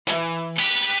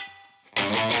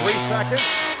seconds.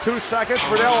 2 seconds.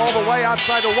 Riddell all the way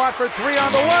outside to Watford. 3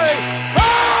 on the way.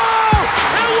 Oh!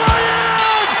 It went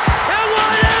in! It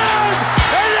went in!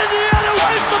 And Indiana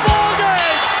wins the ball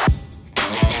game!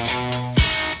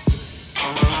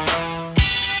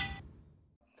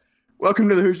 Welcome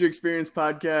to the Hoosier Experience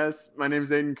podcast. My name is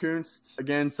Aiden Kunst.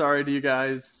 Again, sorry to you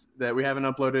guys that we haven't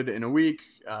uploaded in a week.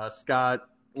 Scott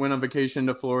went on vacation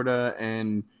to Florida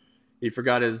and he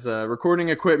forgot his recording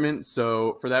equipment.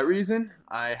 So for that reason,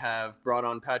 I have brought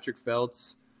on Patrick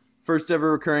Feltz, first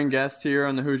ever recurring guest here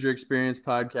on the Hoosier Experience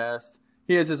podcast.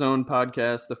 He has his own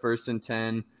podcast, The First and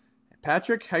 10.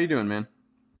 Patrick, how you doing, man?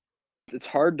 It's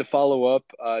hard to follow up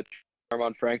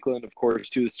Armand Franklin, of course,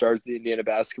 two of the stars of the Indiana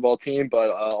basketball team, but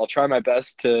I'll try my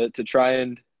best to try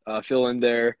and fill in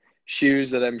their shoes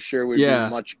that I'm sure would be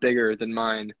much bigger than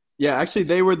mine. Yeah, actually,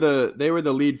 they were the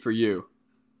lead for you.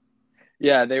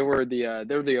 Yeah, they were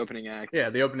the opening act. Yeah,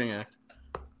 the opening act.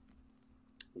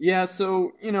 Yeah,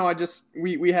 so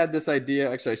we had this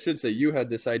idea. Actually, I should say you had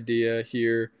this idea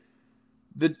here.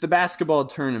 The basketball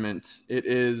tournament. It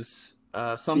is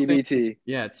something. TBT.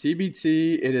 Yeah,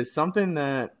 TBT. It is something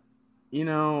that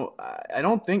I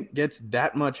don't think gets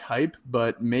that much hype,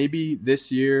 but maybe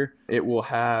this year it will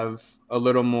have a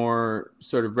little more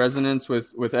sort of resonance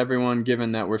with everyone,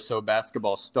 given that we're so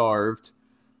basketball starved.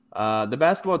 The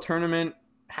basketball tournament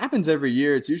happens every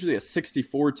year. It's usually a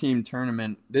 64-team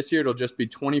tournament. This year it'll just be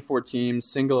 24 teams,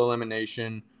 single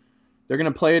elimination. They're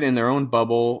going to play it in their own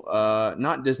bubble,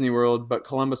 not Disney World, but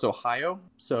Columbus, Ohio.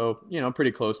 So,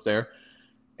 pretty close there.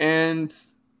 And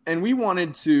we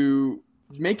wanted to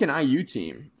make an IU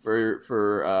team for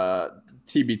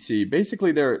TBT.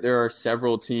 Basically, there are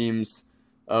several teams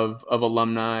of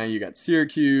alumni. You got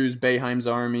Syracuse, Boeheim's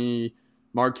Army,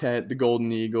 Marquette, the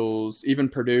Golden Eagles, even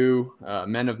Purdue,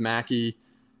 Men of Mackey.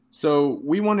 So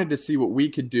we wanted to see what we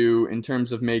could do in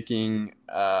terms of making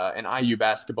an IU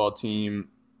basketball team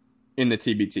in the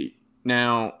TBT.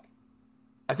 Now,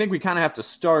 I think we kind of have to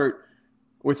start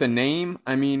with a name.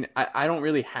 I mean, I don't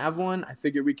really have one. I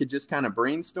figured we could just kind of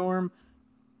brainstorm.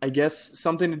 I guess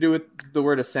something to do with the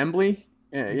word assembly.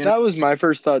 That was my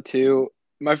first thought too.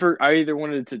 I either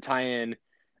wanted to tie in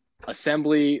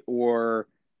assembly or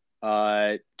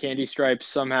Candy Stripe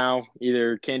somehow,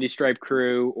 either Candy Stripe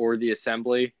Crew or the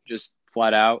Assembly, just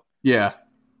flat out. Yeah.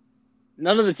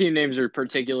 None of the team names are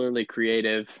particularly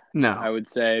creative, no, I would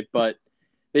say, but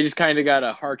they just kind of got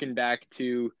to harken back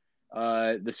to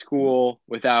the school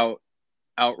without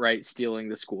outright stealing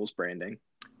the school's branding.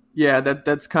 Yeah,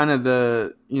 that's kind of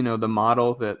the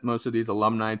model that most of these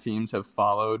alumni teams have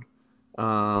followed.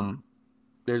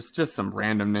 There's just some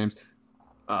random names.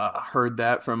 Heard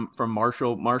that from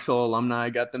Marshall alumni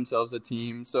got themselves a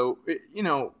team. So,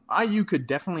 IU could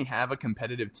definitely have a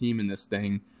competitive team in this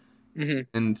thing. Mm-hmm.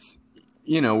 And,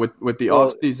 with the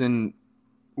off season,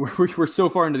 we're so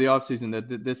far into the off season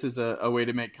that this is a way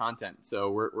to make content. So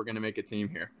we're going to make a team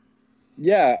here.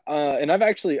 Yeah. And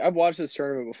I've watched this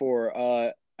tournament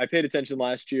before. I paid attention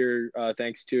last year,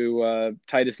 thanks to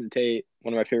Titus and Tate,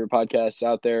 one of my favorite podcasts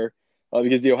out there,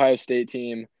 because the Ohio State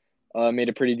team made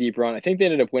a pretty deep run. I think they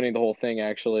ended up winning the whole thing,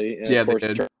 actually. And yeah, of course,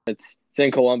 they did. It's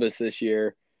in Columbus this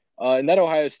year. And that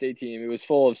Ohio State team, it was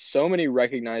full of so many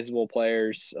recognizable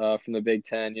players from the Big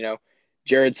Ten.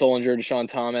 Jared Solinger, Deshaun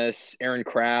Thomas, Aaron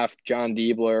Kraft, John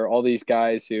Diebler, all these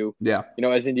guys who,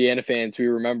 as Indiana fans, we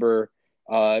remember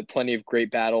plenty of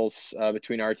great battles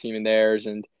between our team and theirs.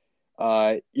 And,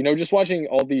 just watching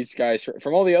all these guys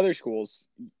from all the other schools,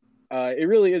 it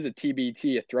really is a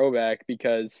TBT, a throwback,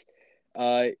 because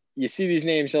you see these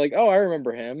names, you're like, oh, I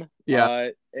remember him. Yeah.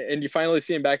 And you finally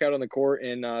see him back out on the court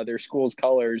in their school's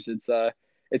colors.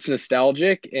 It's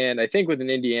nostalgic. And I think with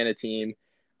an Indiana team,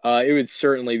 it would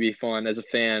certainly be fun as a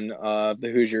fan of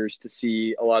the Hoosiers to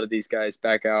see a lot of these guys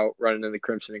back out running in the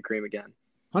crimson and cream again.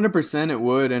 100% it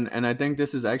would. And I think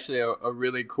this is actually a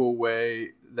really cool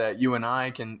way that you and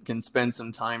I can spend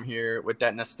some time here with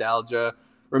that nostalgia,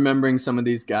 remembering some of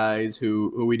these guys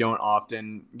who we don't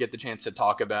often get the chance to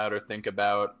talk about or think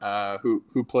about,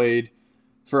 who played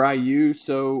for IU.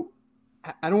 So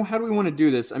how do we want to do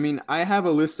this? I mean, I have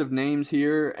a list of names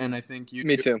here, and I think you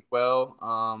Me do too. as well.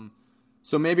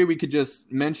 So maybe we could just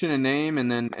mention a name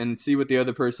and see what the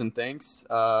other person thinks.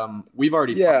 We've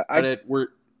already talked about it.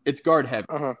 It's guard heavy.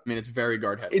 Uh-huh. I mean, it's very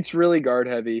guard heavy. It's really guard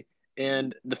heavy.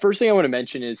 And the first thing I want to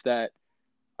mention is that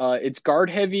it's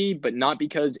guard heavy, but not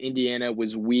because Indiana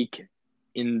was weak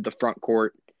in the front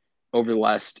court over the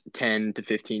last 10 to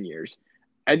 15 years.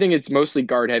 I think it's mostly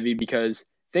guard heavy because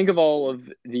think of all of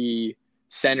the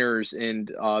centers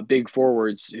and big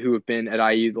forwards who have been at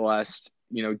IU the last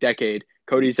decade.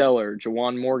 Cody Zeller,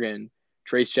 Jawan Morgan,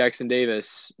 Trace Jackson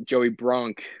Davis, Joey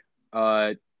Brunk,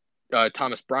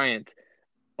 Thomas Bryant.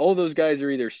 All those guys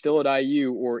are either still at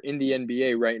IU or in the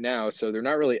NBA right now, so they're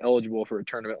not really eligible for a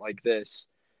tournament like this.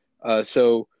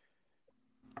 So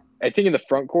I think in the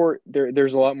front court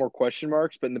there's a lot more question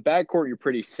marks, but in the back court you're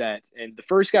pretty set. And the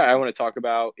first guy I want to talk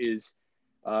about is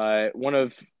one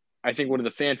of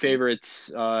the fan favorites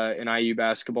in IU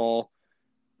basketball,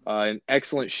 an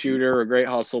excellent shooter, a great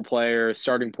hustle player,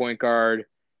 starting point guard,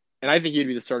 and I think he'd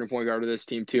be the starting point guard of this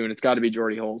team too. And it's got to be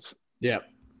Jordy Holes. Yeah.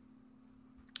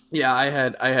 Yeah,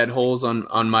 I had Holes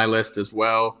on my list as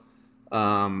well.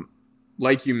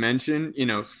 Like you mentioned,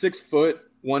 6 foot,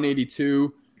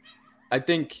 182. I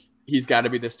think he's got to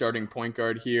be the starting point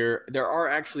guard here. There are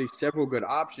actually several good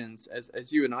options,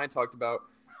 as you and I talked about.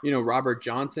 Robert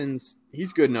Johnson's,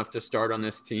 he's good enough to start on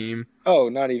this team. Oh,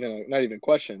 not even a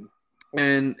question.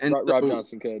 And Rob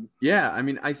Johnson could. Yeah, I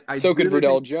mean, I so could really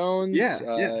Verdell Jones.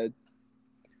 Yeah.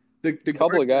 The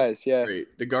couple of guys, yeah.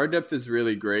 Great. The guard depth is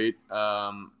really great.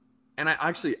 And I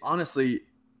actually, honestly,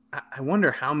 I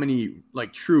wonder how many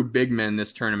like true big men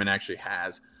this tournament actually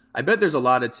has. I bet there's a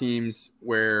lot of teams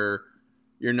where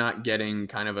you're not getting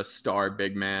kind of a star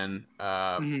big man.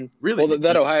 Really, well,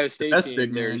 that Ohio State best team.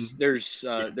 Big man, there's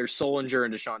Solinger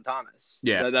and Deshaun Thomas.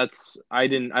 Yeah, I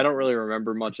don't really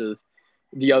remember much of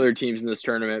the other teams in this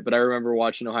tournament, but I remember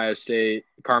watching Ohio State,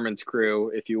 Carmen's crew,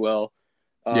 if you will.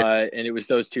 And it was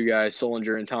those two guys,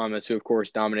 Solinger and Thomas, who of course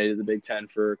dominated the Big Ten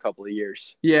for a couple of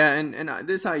years. Yeah, and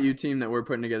this IU team that we're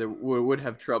putting together would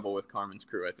have trouble with Carmen's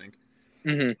crew, I think.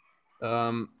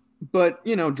 But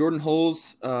Jordan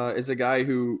Holes is a guy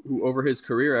who over his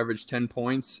career averaged 10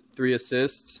 points, 3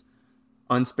 assists,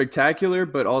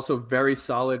 unspectacular, but also very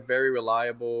solid, very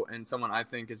reliable, and someone I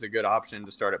think is a good option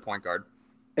to start at point guard.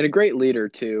 And a great leader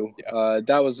too. Yeah.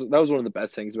 That was one of the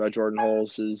best things about Jordan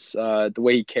Holes is the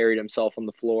way he carried himself on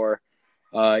the floor.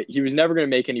 He was never going to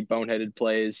make any boneheaded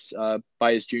plays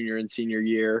by his junior and senior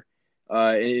year,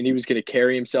 and he was going to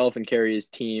carry himself and carry his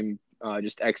team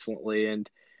just excellently. And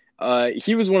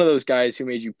he was one of those guys who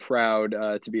made you proud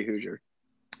to be a Hoosier.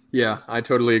 Yeah, I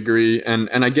totally agree.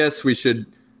 And I guess we should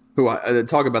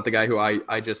talk about the guy who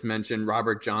I just mentioned,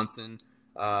 Robert Johnson.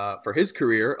 For his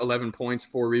career, 11 points,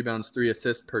 4 rebounds, 3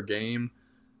 assists per game.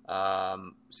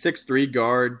 6'3"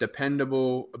 guard,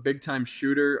 dependable, a big-time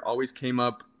shooter, always came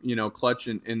up, clutch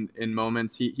in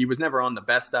moments. He was never on the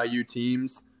best IU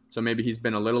teams, so maybe he's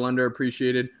been a little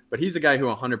underappreciated. But he's a guy who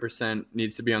 100%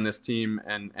 needs to be on this team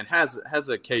and has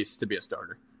a case to be a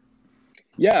starter.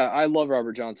 Yeah, I love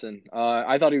Robert Johnson.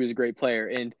 I thought he was a great player.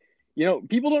 And,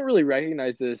 people don't really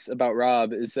recognize this about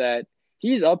Rob is that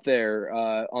he's up there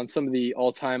on some of the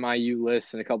all-time IU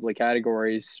lists in a couple of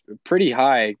categories, pretty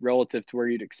high relative to where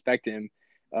you'd expect him,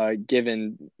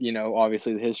 given,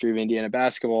 obviously the history of Indiana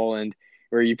basketball and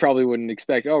where you probably wouldn't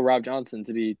expect, Rob Johnson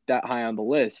to be that high on the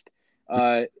list.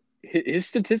 His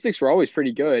statistics were always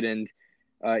pretty good, and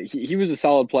he was a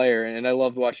solid player, and I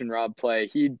loved watching Rob play.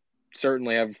 He'd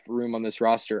certainly have room on this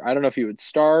roster. I don't know if he would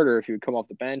start or if he would come off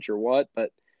the bench or what,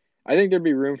 but I think there'd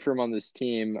be room for him on this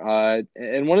team.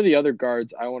 And one of the other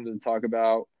guards I wanted to talk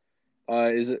about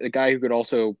is a guy who could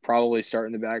also probably start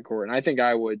in the backcourt. And I think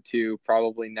I would too,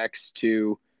 probably next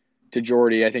to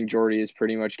Jordy. I think Jordy is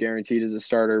pretty much guaranteed as a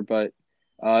starter, but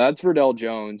that's Verdell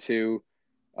Jones, who,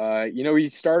 he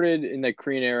started in the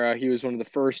Crean era. He was one of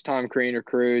the first Tom Crean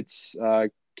recruits,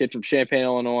 kid from Champaign,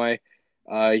 Illinois.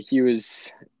 He was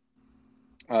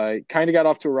kind of got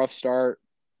off to a rough start,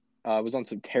 was on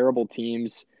some terrible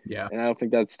teams. Yeah. And I don't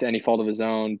think that's to any fault of his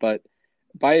own, but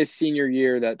by his senior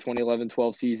year, that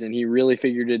 2011-12 season, he really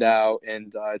figured it out.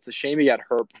 And it's a shame he got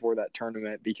hurt before that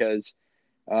tournament because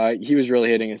he was really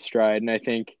hitting his stride. And I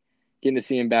think getting to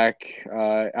see him back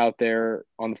out there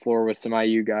on the floor with some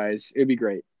IU guys, it'd be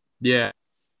great. Yeah.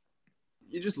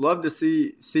 You just love to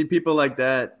see people like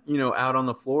that, out on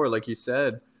the floor, like you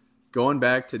said, going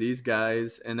back to these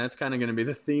guys. And that's kind of going to be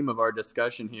the theme of our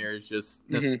discussion here is just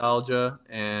nostalgia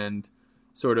and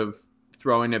sort of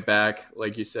throwing it back,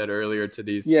 like you said earlier, to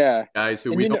these guys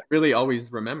who we don't really always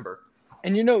remember.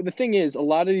 And, the thing is, a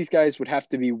lot of these guys would have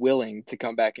to be willing to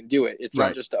come back and do it. It's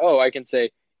not just, I can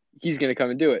say he's going to come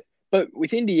and do it. But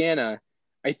with Indiana,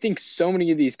 I think so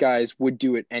many of these guys would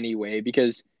do it anyway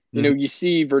because, you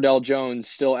see Verdell Jones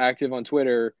still active on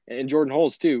Twitter and Jordan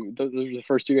Holes too. Those are the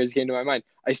first two guys who came to my mind.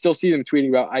 I still see them tweeting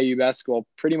about IU basketball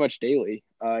pretty much daily.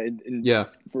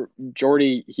 For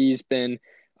Jordy, he's been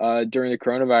during the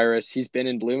coronavirus, he's been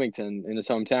in Bloomington in his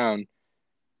hometown.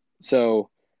 So,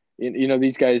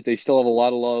 these guys, they still have a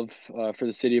lot of love for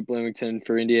the city of Bloomington,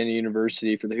 for Indiana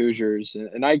University, for the Hoosiers.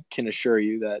 And I can assure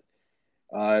you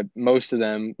that most of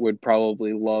them would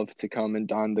probably love to come and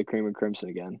don the cream and crimson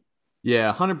again.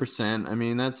 Yeah, 100%. I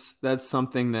mean, that's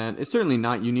something that it's certainly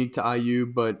not unique to IU,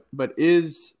 but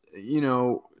is,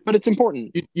 But it's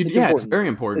important. It's yeah, it's important. very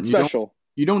important. It's special,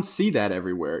 You don't see that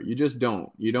everywhere. You just don't.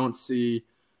 You don't see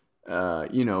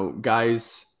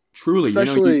guys truly,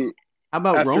 especially how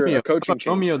about after Romeo? a How coaching about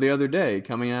Romeo change. the other day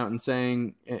coming out and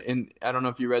saying, and I don't know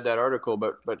if you read that article,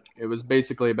 but it was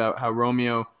basically about how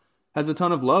Romeo has a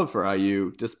ton of love for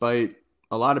IU, despite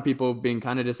a lot of people being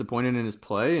kind of disappointed in his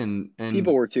play, and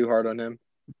People were too hard on him.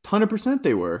 100%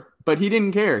 they were. But he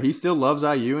didn't care. He still loves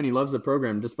IU and he loves the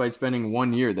program despite spending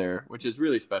 1 year there, which is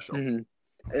really special. Hmm.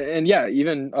 And yeah,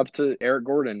 even up to Eric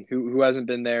Gordon, who hasn't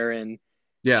been there in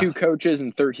Yeah, two coaches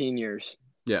in 13 years.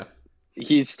 yeah,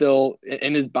 He's still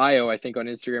in his bio, I think on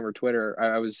Instagram or Twitter.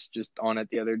 I was just on it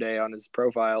the other day on his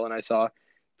profile, and I saw it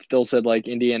still said like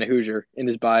Indiana Hoosier in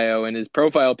his bio, and his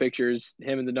profile pictures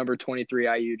him in the number 23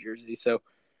 IU jersey. So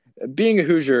being a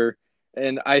Hoosier,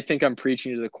 and I think I'm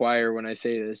preaching to the choir when I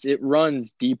say this, it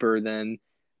runs deeper than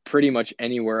pretty much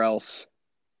anywhere else.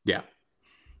 yeah.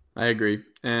 I agree.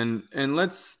 And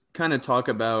let's kind of talk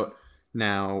about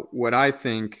now what I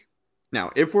think.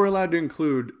 Now, if we're allowed to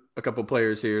include a couple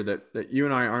players here that you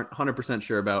and I aren't 100%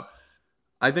 sure about,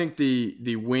 I think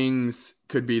the wings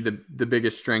could be the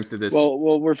biggest strength of this team.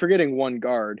 Well, we're forgetting one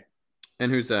guard.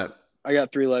 And who's that? I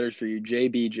got three letters for you,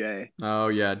 JBJ. Oh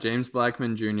yeah, James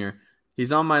Blackman Jr.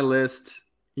 He's on my list.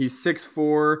 He's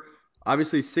 6'4",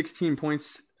 obviously 16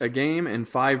 points a game and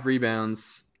 5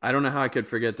 rebounds. I don't know how I could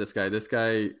forget this guy. This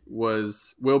guy will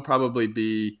probably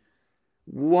be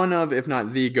one of, if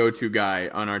not the go-to guy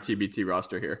on our TBT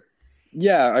roster here.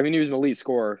 Yeah, I mean he was an elite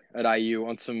scorer at IU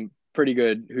on some pretty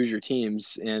good Hoosier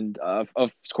teams, and of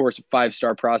course, a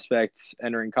five-star prospect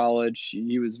entering college.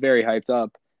 He was very hyped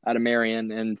up out of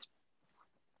Marion, and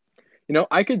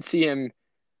I could see him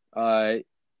uh,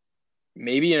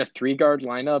 maybe in a three-guard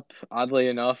lineup. Oddly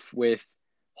enough, with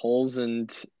Holes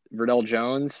and Verdell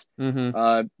Jones, Mm-hmm.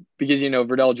 uh, because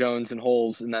Verdell Jones and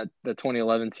Holes in that the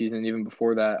 2011 season. Even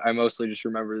before that, I mostly just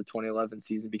remember the 2011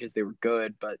 season because they were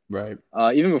good, but. Right.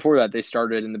 Even before that, they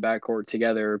started in the backcourt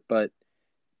together, but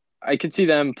I could see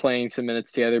them playing some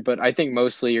minutes together. But I think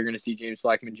mostly you're going to see James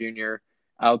Blackman Jr.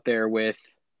 out there with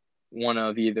one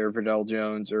of either Verdell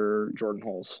Jones or Jordan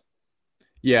Holes.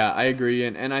 Yeah, I agree,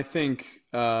 and I think,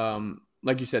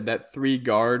 like you said, that 3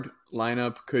 guard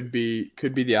lineup could be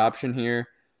the option here.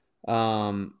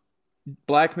 Um,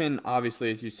 Blackman,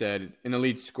 obviously, as you said, an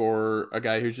elite scorer, a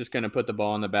guy who's just going to put the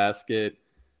ball in the basket.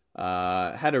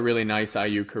 Had a really nice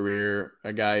IU career.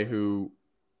 A guy who,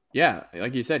 yeah,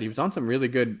 like you said, he was on some really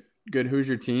good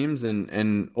Hoosier teams,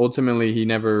 and ultimately he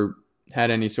never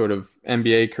had any sort of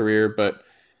NBA career, but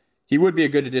he would be a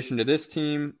good addition to this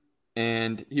team.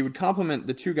 And he would complement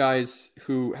the two guys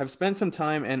who have spent some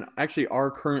time and actually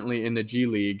are currently in the G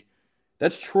League.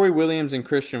 That's Troy Williams and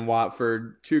Christian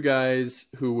Watford, two guys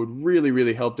who would really,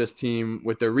 really help this team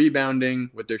with their rebounding,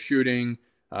 with their shooting.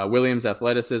 Williams'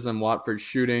 athleticism, Watford's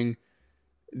shooting.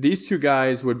 These two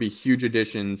guys would be huge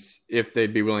additions if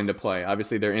they'd be willing to play.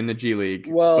 Obviously, they're in the G League,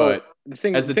 Well, but the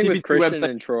thing as the the thing with TBT Christian website,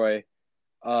 and Troy,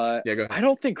 yeah, go I ahead.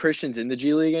 don't think Christian's in the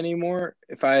G League anymore.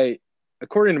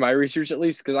 According to my research at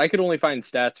least, because I could only find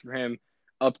stats for him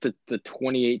up to the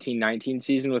 2018-19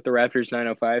 season with the Raptors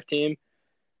 905 team.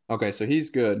 Okay, so he's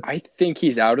good. I think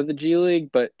he's out of the G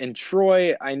League, but in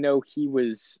Troy, I know he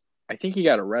was. I think he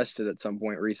got arrested at some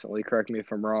point recently. Correct me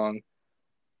if I'm wrong.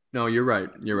 No, you're right.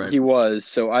 You're right. He was,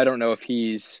 so I don't know if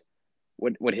he's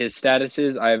what his status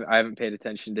is. I haven't paid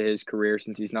attention to his career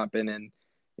since he's not been in,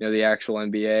 the actual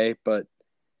NBA. But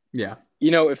Yeah.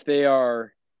 if they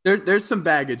are, There's some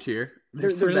baggage here.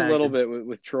 There's some there's a little baggage. bit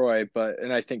with Troy,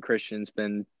 and I think Christian's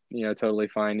been totally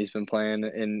fine. He's been playing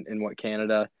in what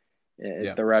Canada, at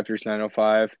Yeah. the Raptors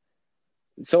 905.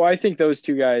 So I think those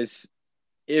two guys,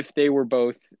 if they were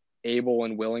both able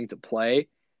and willing to play,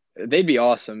 they'd be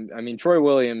awesome. I mean, Troy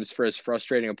Williams, for as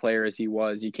frustrating a player as he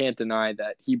was, you can't deny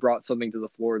that he brought something to the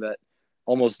floor that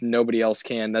almost nobody else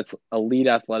can. That's elite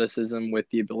athleticism with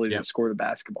the ability Yeah. to score the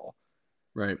basketball.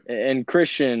 Right. And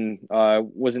Christian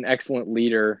was an excellent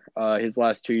leader his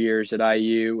last 2 years at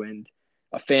IU, and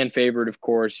a fan favorite, of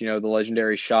course, the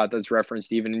legendary shot that's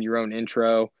referenced even in your own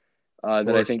intro, Of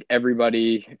that I course. think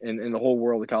everybody in the whole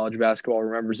world of college basketball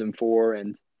remembers him for.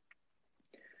 And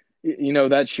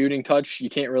that shooting touch, you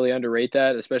can't really underrate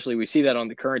that. Especially we see that on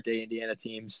the current day Indiana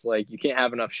teams. Like, you can't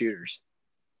have enough shooters.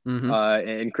 Mm-hmm.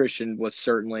 And Christian was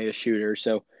certainly a shooter.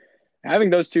 So having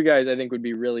those two guys, I think, would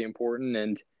be really important.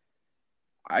 And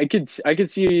I could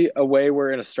see a way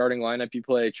where in a starting lineup you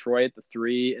play Troy at the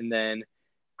three, and then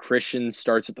Christian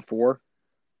starts at the four,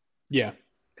 Yeah.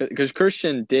 because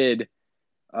Christian did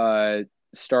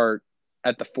start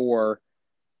at the 4,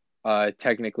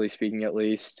 technically speaking at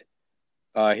least,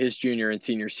 his junior and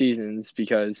senior seasons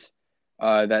because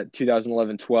that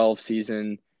 2011-12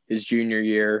 season, his junior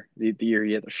year, the year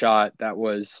he hit the shot, that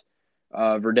was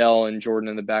Verdell and Jordan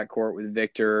in the backcourt with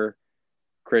Victor,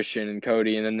 Christian, and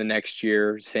Cody. And then the next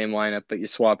year, same lineup, but you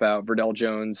swap out Verdell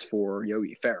Jones for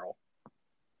Yogi Ferrell.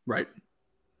 Right.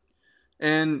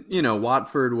 And,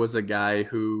 Watford was a guy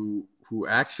who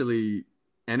actually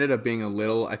ended up being a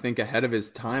little, I think, ahead of his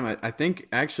time. I think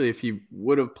actually if he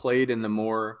would have played in the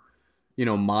more,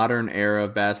 modern era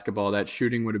of basketball, that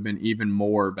shooting would have been even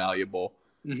more valuable.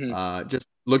 Mm-hmm. Just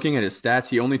looking at his stats,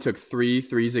 he only took 3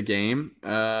 threes a game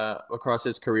across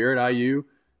his career at IU.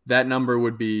 That number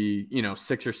would be,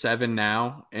 6 or 7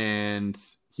 now, and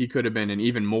he could have been an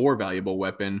even more valuable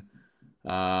weapon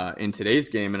in today's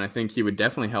game. And I think he would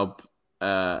definitely help,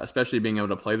 especially being able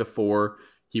to play the 4.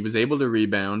 He was able to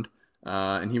rebound,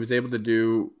 and he was able to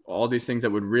do all these things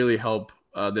that would really help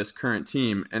this current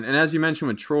team. And as you mentioned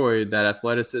with Troy, that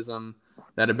athleticism,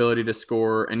 that ability to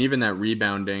score, and even that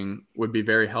rebounding would be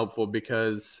very helpful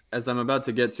because, as I'm about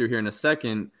to get to here in a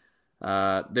second,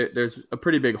 there's a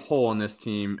pretty big hole in this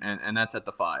team, and that's at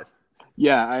the 5.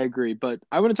 Yeah, I agree. But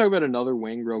I want to talk about another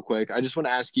wing real quick. I just want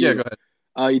to ask Yeah, you, go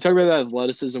ahead. you talk about that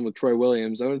athleticism with Troy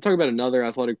Williams. I want to talk about another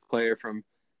athletic player from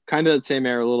kind of that same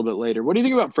era a little bit later. What do you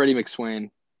think about Freddie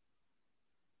McSwain?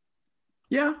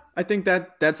 Yeah, I think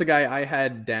that's a guy I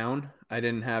had down. I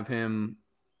didn't have him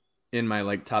in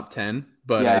my top 10,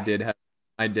 but Yeah.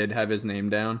 I did have his name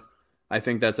down. I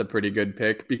think that's a pretty good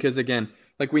pick because again,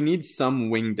 we need some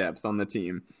wing depth on the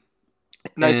team.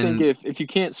 And I think if you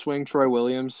can't swing Troy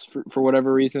Williams for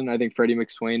whatever reason, I think Freddie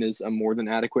McSwain is a more than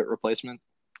adequate replacement.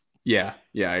 Yeah,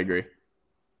 I agree.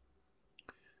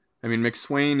 I mean,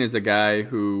 McSwain is a guy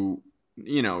who,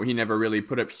 he never really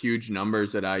put up huge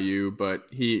numbers at IU, but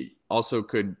he also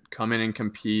could come in and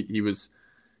compete.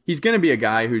 He's going to be a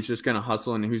guy who's just going to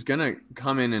hustle and who's going to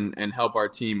come in and help our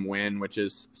team win, which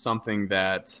is something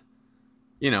that,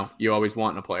 you always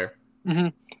want in a player.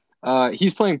 Mm-hmm.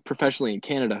 He's playing professionally in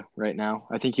Canada right now.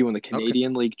 I think he won the Okay.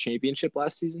 Canadian League Championship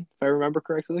last season, if I remember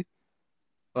correctly.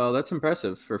 Well, that's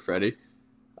impressive for Freddie.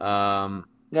 Yeah.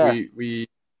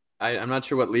 I'm not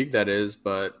sure what league that is,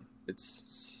 but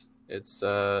it's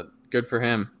good for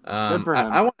him. Good for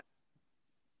him. I want,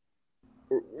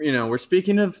 we're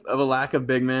speaking of a lack of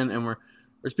big men, and we're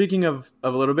speaking of a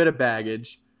little bit of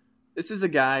baggage. This is a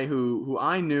guy who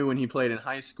I knew when he played in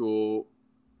high school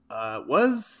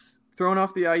was thrown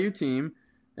off the IU team,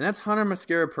 and that's Hunter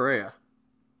Mascara-Perea.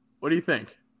 What do you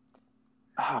think?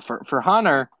 For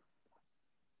Hunter,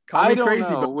 Call me I don't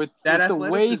crazy, know. but With that the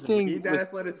way athleticism, we need that with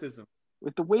athleticism.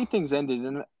 the way things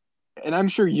ended, and I'm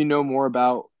sure you know more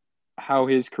about how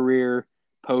his career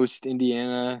post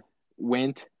Indiana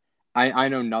went. I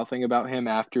know nothing about him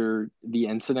after the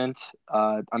incident.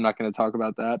 I'm not going to talk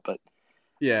about that, but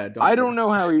Yeah, I don't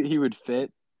know how he would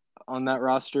fit on that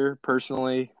roster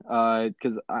personally.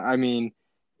 Because I mean,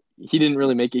 he didn't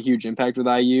really make a huge impact with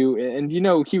IU, and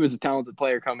he was a talented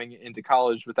player coming into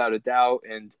college without a doubt,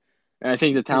 and I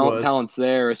think the He was. talent's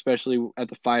there, especially at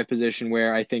the 5 position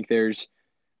where I think there's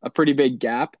a pretty big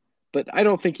gap. But I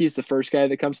don't think he's the first guy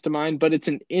that comes to mind. But it's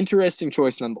an interesting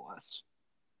choice nonetheless.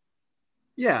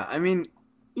 Yeah, I mean,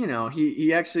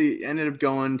 he actually ended up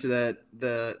going to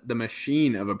the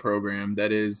machine of a program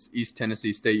that is East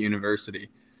Tennessee State University.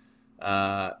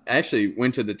 Actually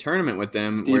went to the tournament with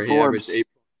them Steve where he Forbes. averaged 8.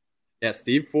 Yeah,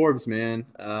 Steve Forbes, man.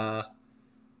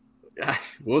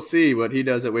 We'll see what he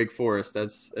does at Wake Forest.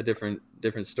 That's a different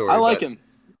story. I like him.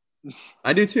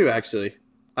 I do too, actually.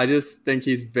 I just think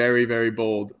he's very, very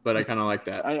bold, but I kind of like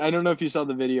that. I don't know if you saw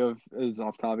the video of is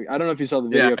off topic. I don't know if you saw the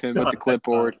video of him with the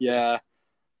clipboard. Yeah.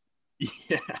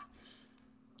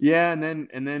 Yeah, and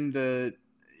then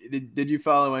did you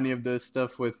follow any of the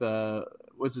stuff with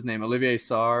what's his name, Olivier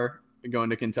Sarr going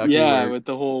to Kentucky? Yeah, with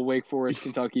the whole Wake Forest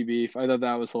Kentucky beef. I thought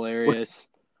that was hilarious.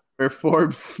 Where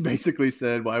Forbes basically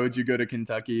said, "Why would you go to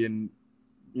Kentucky and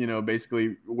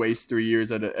basically waste 3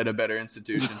 years at a better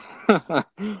institution?"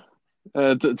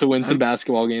 To win some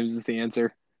basketball games is the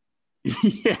answer.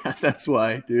 Yeah, that's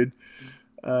why, dude.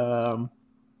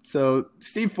 So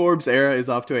Steve Forbes' era is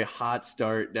off to a hot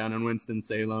start down in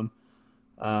Winston-Salem.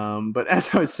 But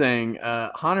as I was saying,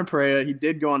 Hunter Perea, he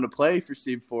did go on to play for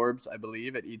Steve Forbes, I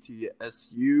believe, at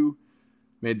ETSU,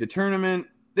 made the tournament.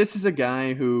 This is a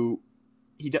guy who,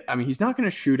 he's not going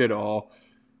to shoot at all.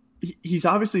 He's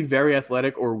obviously very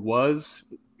athletic, or was,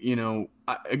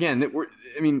 again,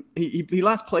 he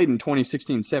last played in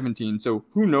 2016-17, so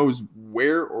who knows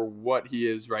where or what he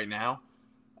is right now.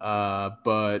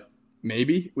 But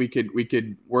maybe we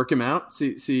could work him out,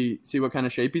 see what kind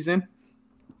of shape he's in.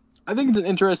 I think it's an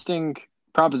interesting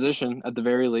proposition at the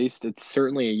very least. It's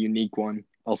certainly a unique one.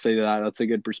 I'll say that. That's a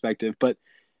good perspective. But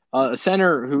a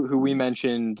center who we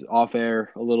mentioned off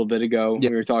air a little bit ago, Yeah.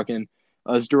 we were talking,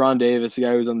 is Deron Davis, the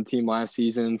guy who was on the team last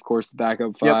season, of course, the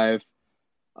backup Yep.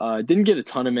 five. Didn't get a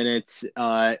ton of minutes,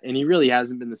 and he really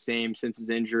hasn't been the same since his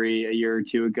injury a year or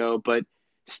two ago. But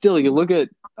still, you look at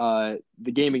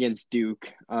the game against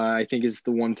Duke, I think is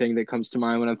the one thing that comes to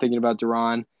mind when I'm thinking about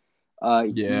Deron.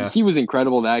 Yeah. He was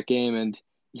incredible that game, and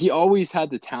he always had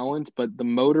the talent, but the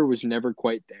motor was never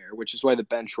quite there, which is why the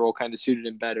bench role kind of suited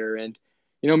him better. And,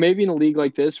 maybe in a league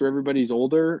like this where everybody's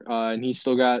older and he's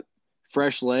still got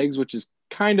fresh legs, which is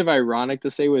kind of ironic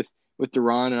to say with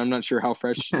Duran, and I'm not sure how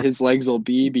fresh his legs will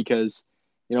be because,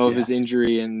 of Yeah. his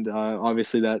injury, and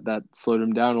obviously that slowed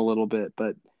him down a little bit.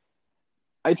 But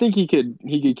I think he could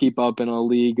keep up in a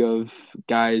league of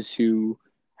guys who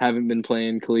haven't been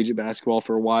playing collegiate basketball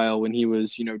for a while when he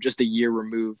was, just a year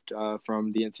removed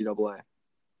from the NCAA.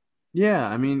 Yeah,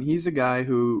 I mean, he's a guy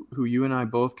who you and I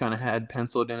both kind of had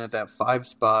penciled in at that 5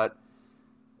 spot.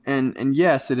 And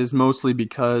yes, it is mostly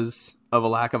because of a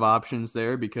lack of options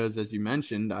there because as you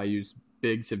mentioned, IU's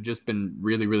bigs have just been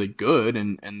really, really good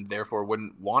and therefore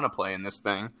wouldn't want to play in this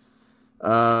thing.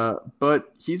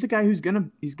 But he's a guy he's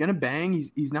gonna bang.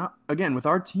 He's not, again, with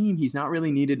our team, he's not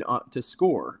really needed to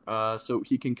score. So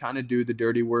he can kind of do the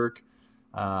dirty work.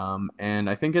 And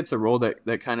I think it's a role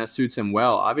that kind of suits him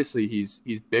well. Obviously, he's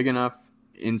big enough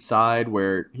inside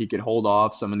where he could hold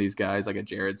off some of these guys like a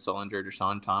Jared Sullinger,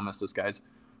 Deshaun Thomas. Those guys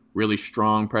really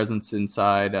strong presence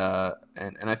inside.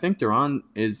 And I think Duran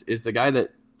is the guy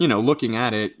that, looking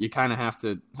at it, you kind of have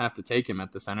to take him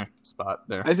at the center spot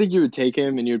there. I think you would take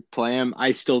him and you'd play him.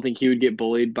 I still think he would get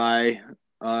bullied by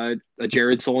a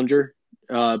Jared Sullinger.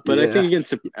 But I think Yeah.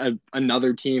 against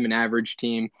another team, an average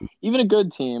team, even a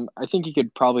good team, I think he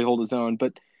could probably hold his own.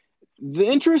 But the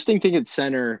interesting thing at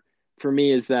center for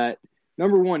me is that,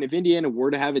 number one, if Indiana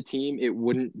were to have a team, it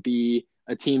wouldn't be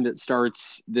a team that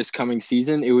starts this coming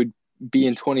season. It would be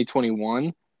in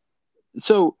 2021.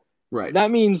 So Right.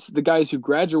 that means the guys who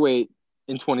graduate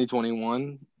in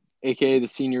 2021, aka the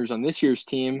seniors on this year's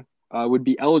team, would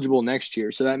be eligible next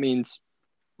year. So that means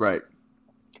Right.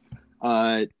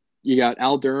 you got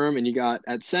Al Durham and you got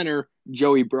at center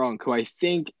Joey Brunk, who I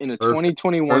think in a Perfect.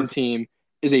 2021 Perfect. team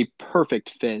is a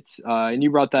perfect fit. And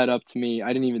you brought that up to me.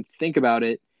 I didn't even think about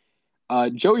it.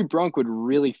 Joey Brunk would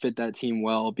really fit that team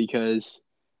well because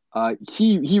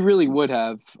he really would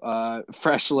have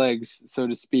fresh legs, so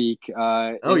to speak,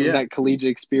 Oh in yeah. that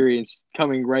collegiate experience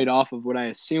coming right off of what I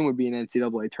assume would be an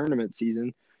NCAA tournament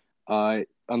season,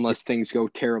 unless things go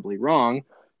terribly wrong,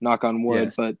 knock on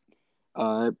wood. Yes. But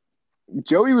uh,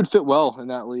 Joey would fit well in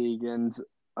that league, and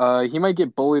he might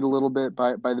get bullied a little bit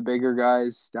by the bigger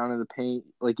guys down in the paint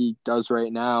like he does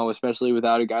right now, especially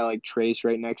without a guy like Trace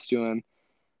right next to him.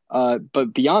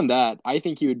 But beyond that, I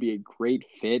think he would be a great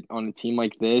fit on a team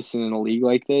like this and in a league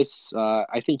like this.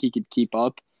 I think he could keep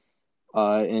up,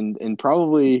 and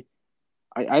probably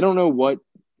I don't know what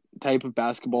type of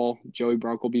basketball Joey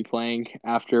Brunk will be playing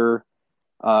after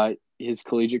his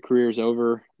collegiate career is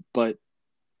over, but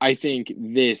I think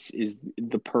this is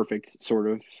the perfect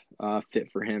sort of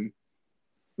fit for him.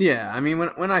 Yeah, I mean,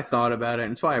 when I thought about it,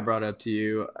 and that's why I brought it up to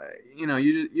you.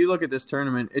 You look at this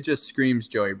tournament, it just screams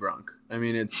Joey Brunk. I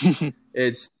mean,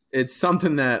 it's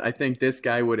something that I think this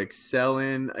guy would excel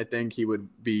in. I think he would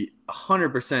be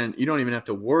 100%. You don't even have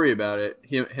to worry about it.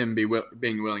 Him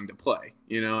being willing to play.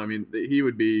 I mean, he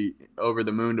would be over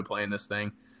the moon to play in this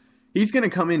thing. He's going to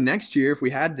come in next year if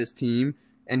we had this team,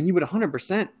 and he would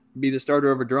 100% be the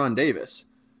starter over Deron Davis.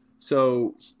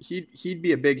 So he'd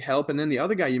be a big help. And then the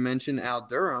other guy you mentioned, Al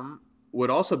Durham, would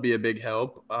also be a big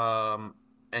help.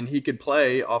 And he could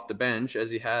play off the bench as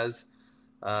he has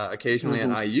occasionally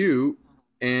Mm-hmm. at IU.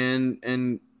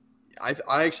 And I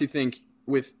actually think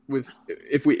with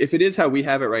if it is how we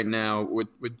have it right now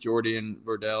with Jordy and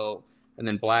Verdell and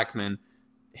then Blackman,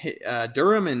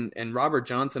 Durham and Robert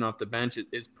Johnson off the bench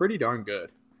is pretty darn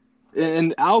good.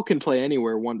 And Al can play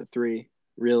anywhere 1 to 3,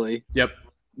 really. Yep.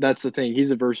 That's the thing.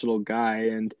 He's a versatile guy,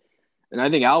 and I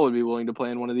think Al would be willing to play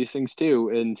in one of these things too.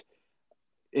 And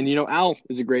Al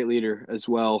is a great leader as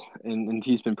well, and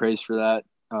he's been praised for that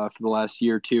for the last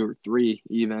year, 2 or 3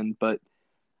 even. But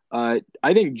I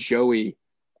think Joey,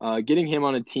 getting him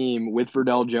on a team with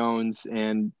Verdell Jones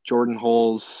and Jordan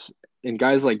Holes and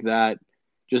guys like that,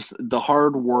 just the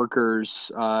hard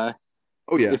workers,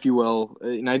 Oh yeah. if you will.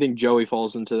 And I think Joey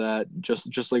falls into that,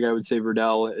 just like I would say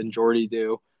Verdell and Jordy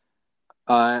do.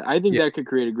 I think Yeah. that could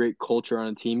create a great culture on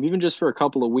a team, even just for a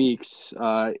couple of weeks.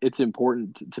 It's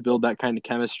important to build that kind of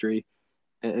chemistry.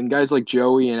 And guys like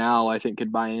Joey and Al, I think,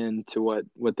 could buy into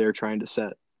what they're trying to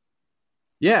set.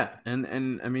 Yeah,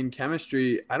 and I mean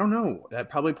chemistry, I don't know. That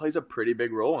probably plays a pretty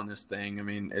big role in this thing. I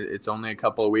mean, it's only a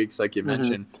couple of weeks, like you Hmm.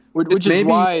 mentioned. Which is Maybe,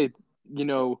 why, you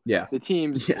know, yeah, the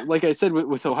teams, yeah, like I said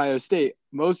with Ohio State,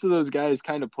 most of those guys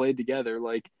kind of played together,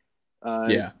 like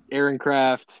yeah. Aaron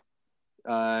Kraft,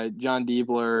 John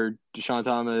Diebler, Deshaun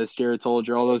Thomas, Jared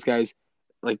Tolger, all those guys,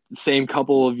 like same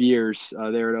couple of years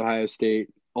there at Ohio State,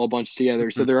 all bunched together.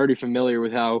 So Mhm. they're already familiar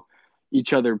with how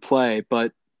each other play.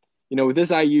 But, you know, with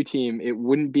this IU team, it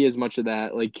wouldn't be as much of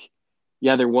that. Like,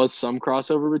 yeah, there was some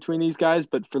crossover between these guys,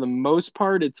 but for the most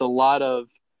part, it's a lot of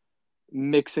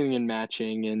mixing and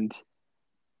matching. And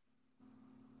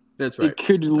That's right. it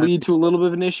could lead to a little bit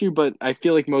of an issue, but I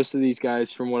feel like most of these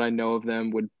guys, from what I know of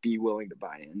them, would be willing to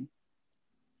buy in.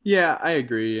 Yeah, I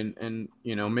agree, and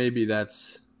maybe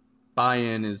that's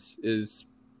buy-in is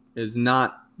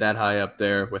not that high up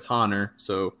there with Honor,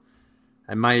 so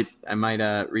I might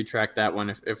retract that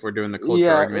one if we're doing the culture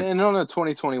Yeah, argument and on a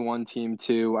 2021 team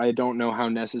too, I don't know how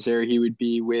necessary he would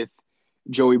be with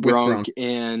Joey with Brunk Brunk.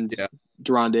 and Yeah,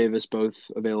 Deron Davis both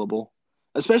available.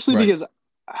 Especially right, because,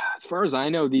 as far as I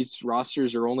know, these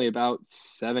rosters are only about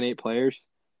 7, 8 players.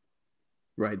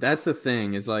 right. That's the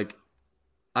thing is like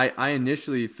I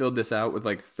initially filled this out with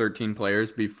like 13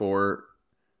 players before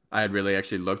I had really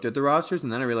actually looked at the rosters,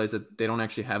 and then I realized that they don't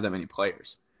actually have that many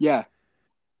players. Yeah,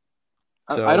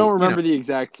 I don't So, remember the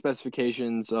exact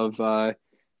specifications of the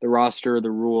roster or the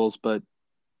rules, but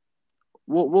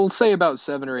we'll say about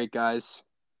 7 or 8 guys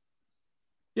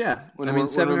yeah, I when mean we're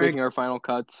seven or eight. making our final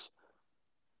cuts.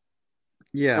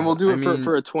 And we'll Yeah, do I it mean,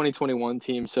 for a 2021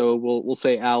 team, so we'll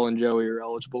say Al and Joey are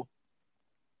eligible.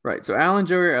 right. So Al and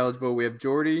Joey are eligible. We have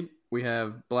Jordy, we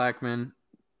have Blackman,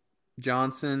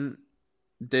 Johnson,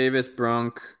 Davis,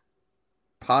 Brunk,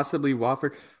 possibly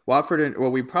Watford. Watford, and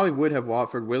well, we probably would have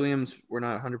Watford. Williams, we're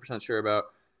not 100% sure about.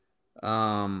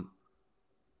 Um,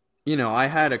 I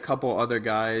had a couple other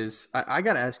guys. I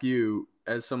got to ask you,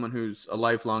 as someone who's a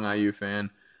lifelong IU fan,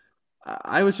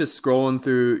 I was just scrolling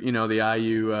through, the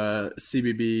IU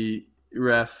CBB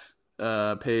ref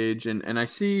page, and I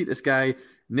see this guy,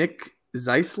 Nick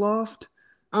Zeisloft,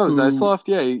 Oh, who, Zeisloft,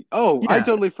 yeah. Oh, I yeah,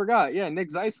 totally forgot. Yeah, Nick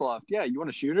Zeisloft. Yeah, you want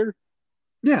a shooter?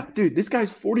 yeah, dude, this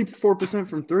guy's 44%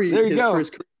 from three There you for go. his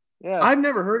career. Yeah, I've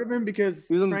never heard of him because,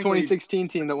 he was on the frankly, 2016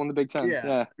 team that won the Big Ten. yeah,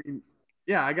 Yeah, I mean,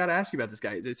 yeah, I got to ask you about this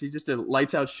guy. Is he just a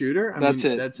lights out shooter? I that's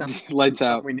mean, it. that sounds Lights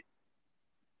something out. we need.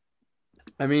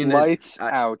 I mean, Lights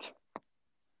out.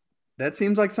 that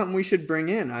seems like something we should bring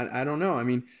in. I don't know. I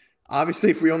mean, obviously,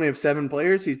 if we only have 7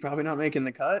 players, he's probably not making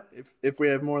the cut. If we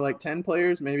have more like 10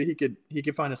 players, maybe he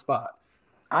could find a spot.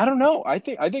 I don't know. I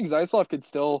think Zeisloft could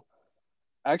still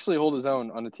actually hold his own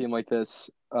on a team like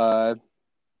this. That's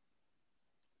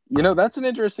an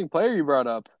interesting player you brought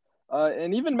up.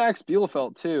 And even Max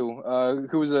Bielefeld too,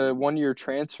 who was a 1-year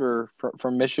transfer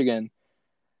from Michigan.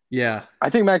 Yeah. I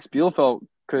think Max Bielefeld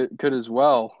could as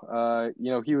well.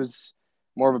 He was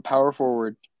more of a power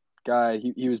forward guy.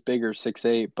 He was bigger,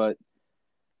 6'8", but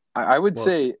I would Well,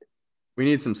 say we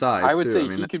need some I size would too. I say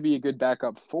mean, he could be a good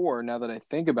backup four. Now that I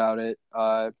think about it,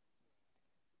 and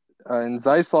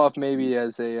Zeislov maybe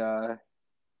as a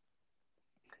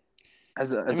I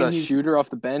as mean a he's shooter off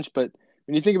the bench. But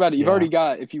when you think about it, you've yeah already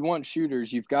got, if you want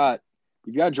shooters, you've got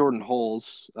Jordan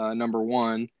Holes, number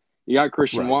one. You got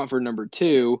Christian right. Watford, number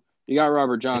two. You got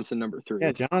Robert Johnson, number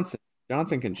Yeah, three.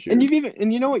 Johnson can And shoot.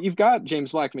 you know what? You've got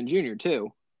James Blackman Jr.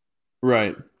 too,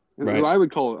 Right. who Right. I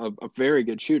would call a very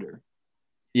good shooter.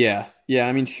 Yeah. Yeah.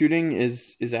 I mean, shooting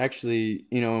is actually,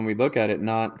 when we look at it,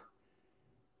 not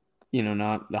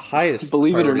the highest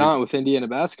Believe it or priority. not, with Indiana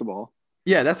basketball.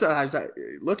 Yeah, that's what I was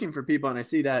looking for people, and I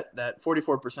see that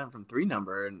 44% from three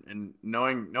number, and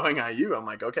knowing IU, I'm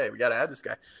like, okay, we got to add this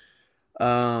guy.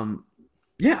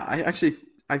 Yeah,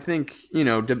 I think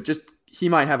just he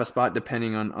might have a spot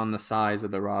depending on the size of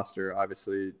the roster.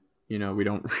 Obviously, we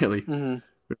don't really Mm-hmm.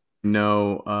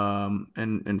 know,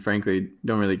 and frankly,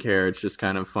 don't really care. It's just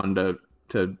kind of fun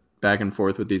to back and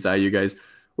forth with these IU guys.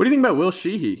 What do you think about Will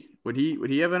Sheehey? Would he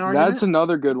have an That's argument?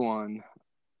 another good one.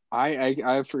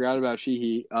 I forgot about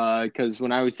Sheehy because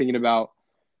when I was thinking about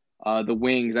the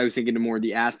wings, I was thinking of more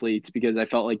the athletes because I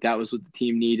felt like that was what the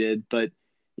team needed. But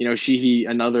Sheehy,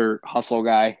 another hustle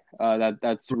guy.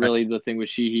 That's Right. really the thing with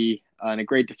Sheehy, and a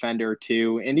great defender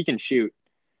too, and he can shoot.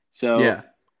 So Yeah.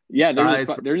 yeah, Size,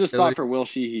 there's a spot versatility. for Will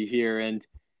Sheehy here, and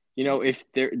if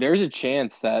there's a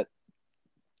chance that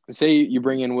say you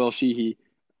bring in Will Sheehy,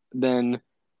 then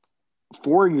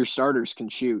four of your starters can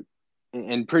shoot,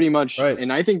 and pretty much. Right.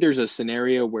 And I think there's a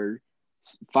scenario where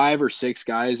 5 or 6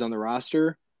 guys on the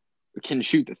roster can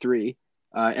shoot the three.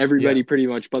 Everybody pretty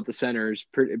much but the centers,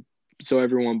 so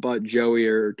everyone but Joey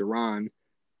or Duran.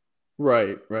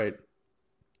 Right, right.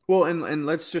 Well, and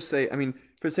let's just say, I mean,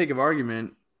 for the sake of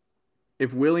argument,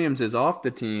 if Williams is off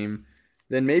the team,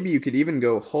 then maybe you could even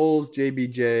go Holes,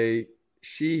 JBJ,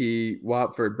 Sheehy,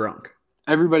 Watford, Brunk.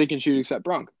 Everybody can shoot except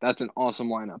Brunk. That's an awesome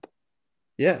lineup.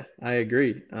 Yeah, I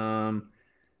agree.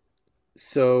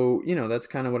 So that's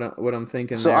kind of what I'm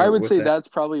thinking So I there would with say that. that's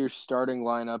probably your starting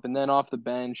lineup, and then off the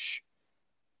bench,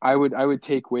 I would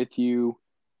take with you.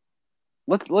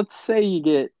 Let's say you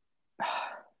get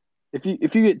if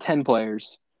you get 10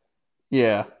 players,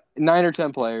 Yeah, 9 or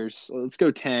 10 players. Let's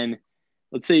go 10.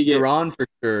 Let's say you get Duran for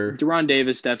sure. Deron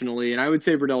Davis definitely, and I would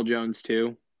say Verdell Jones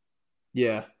too.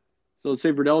 Yeah, So let's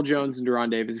say Verdell Jones and Deron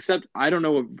Davis. Except I don't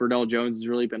know what Verdell Jones has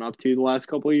really been up to the last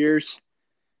couple of years.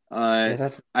 Uh, yeah,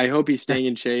 that's I hope he's staying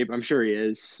in shape. I'm sure he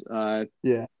is.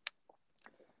 yeah.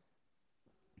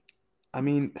 I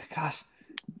mean, gosh,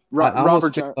 I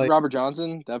almost feel like Robert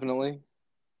Johnson definitely.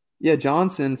 yeah,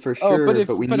 Johnson for Oh, but sure, if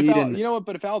but we but if need Al, an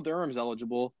but if Al Durham's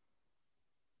eligible,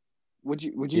 would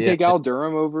you yeah take Al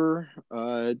Durham over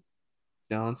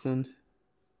Johnson.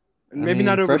 I maybe mean,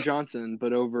 not over fresh Johnson,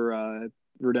 but over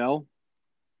Verdell?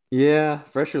 yeah,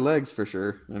 fresher legs for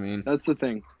sure. I mean, That's the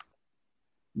thing.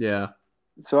 yeah,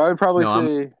 So I would probably no, I'm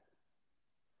say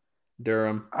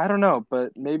Durham. I don't know,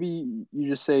 but maybe you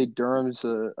just say Durham's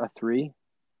a three,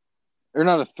 or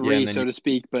not a Yeah, three, and then so to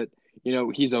speak, but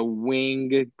he's a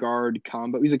wing guard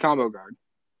combo. He's a combo guard.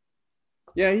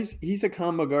 yeah, he's a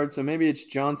combo guard, so maybe it's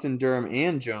Johnson, Durham,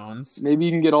 and Jones. Maybe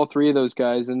you can get all three of those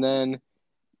guys, and then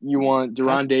you want Kind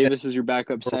Deron of, Davis as your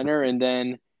backup center, and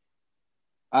then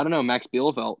I don't know, Max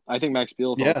Bielefeld. I think Max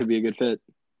Bielefeld yeah, could be a good fit.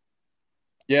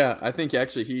 yeah. I think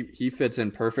actually he fits in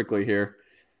perfectly here.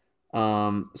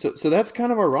 So that's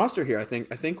kind of our roster here. I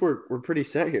think we're pretty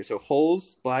set here. So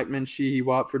Holes, Blackman, Sheehy,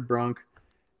 Watford, Brunk,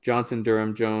 Johnson,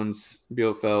 Durham, Jones,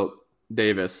 Bielefeld,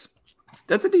 Davis.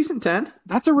 That's a decent 10.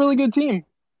 That's a really good team.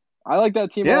 I like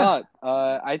that team a Yeah.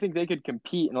 lot. I think they could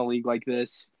compete in a league like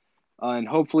this, and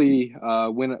hopefully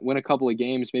win a couple of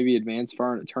games, maybe advance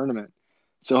far in a tournament.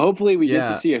 So hopefully we get to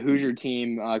Yeah. see a Hoosier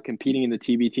team competing in the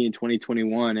TBT in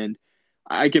 2021. And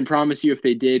I can promise you, if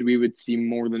they did, we would see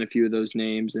more than a few of those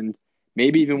names, and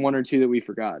maybe even one or two that we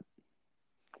forgot.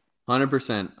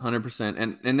 100%,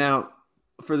 100%. And now,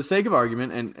 for the sake of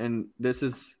argument, and this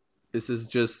is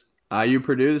just IU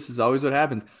Purdue. This is always what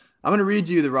happens. I'm going to read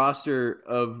you the roster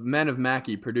of Men of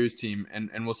Mackey Purdue's team, and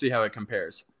we'll see how it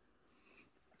compares.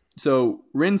 So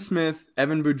Rin Smith,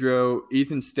 Evan Boudreau,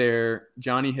 Ethan Stair,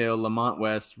 Johnny Hill, Lamont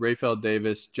West, Rayfeld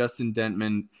Davis, Justin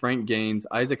Dentman, Frank Gaines,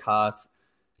 Isaac Haas,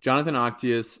 Jonathan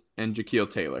Octius, and Jaquil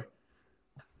Taylor.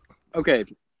 Okay,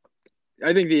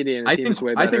 I think the Indiana I team think is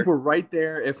way I think better. we're right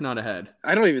there, if not ahead.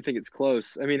 I don't even think it's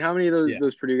close. I mean, how many of those, Yeah.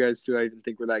 those Purdue guys do I even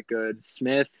think were that good?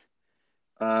 Smith,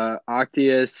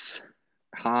 Octius,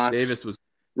 Haas, Davis was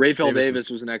Rayfeld Davis was Davis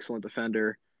was an excellent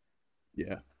defender.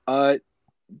 yeah. Uh,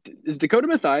 is Dakota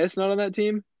Mathias not on that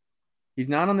team? He's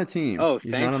not on the team. Oh, He's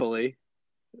not on. thankfully.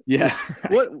 Yeah.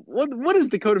 What is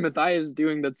Dakota Mathias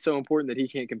doing that's so important that he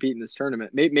can't compete in this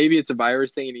tournament? Maybe it's a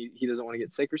virus thing and he doesn't want to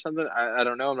get sick or something. I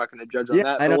don't know. I'm not going to judge on Yeah,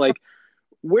 that. I But don't know. like,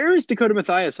 where is Dakota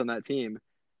Mathias on that team?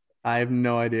 I have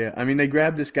no idea. I mean, they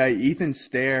grabbed this guy Ethan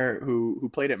Stair who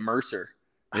played at Mercer.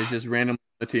 It's just random on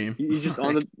the team. He's just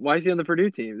on the. Why is he on the Purdue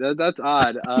team? That's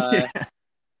odd. Yeah.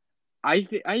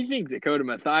 I think Dakota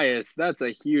Mathias, that's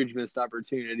a huge missed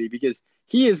opportunity because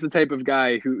he is the type of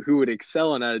guy who would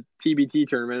excel in a TBT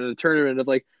tournament, in a tournament of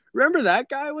like, remember that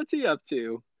guy? What's he up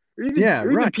to? Yeah, Or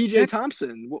even right. PJ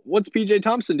Thompson. What's PJ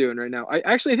Thompson doing right now?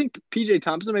 I think PJ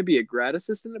Thompson might be a grad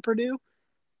assistant at Purdue.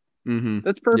 Mm-hmm.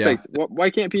 That's Yeah. perfect. Why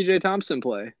can't PJ Thompson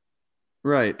play?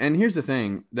 Right. And here's the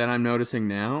thing that I'm noticing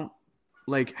now.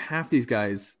 Like half these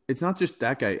guys, it's not just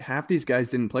that guy. Half these guys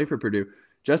didn't play for Purdue.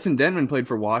 Justin Denman played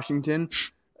for Washington.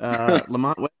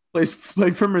 Lamont West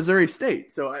played for Missouri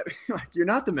State. So like, you're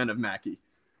not the Men of Mackey.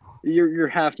 You're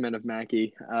half men of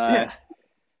Mackey. Yeah.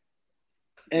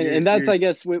 And that's, I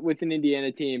guess, with an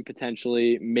Indiana team,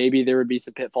 potentially, maybe there would be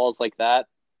some pitfalls like that.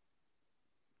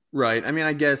 Right. I mean,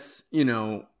 I guess,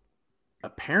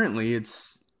 apparently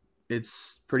it's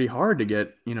pretty hard to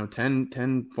get,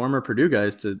 10 former Purdue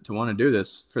guys to want to do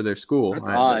this for their school. That's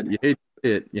odd. You hate to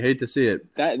see it. You hate to see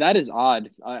it. That is odd.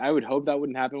 I would hope that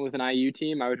wouldn't happen with an IU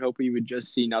team. I would hope we would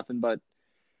just see nothing but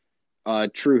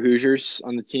true Hoosiers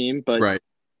on the team. But Right.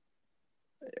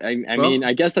 I Well, mean,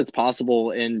 I guess that's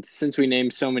possible. And since we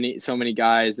named so many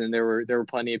guys, and there were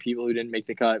plenty of people who didn't make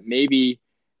the cut, maybe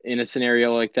in a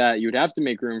scenario like that, you would have to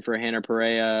make room for a Hannah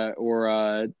Perea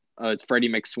or Freddie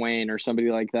McSwain or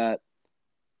somebody like that.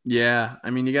 yeah. I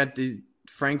mean, you got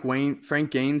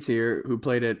Frank Gaines here, who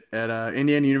played at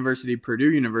Indiana University,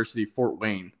 Purdue University, Fort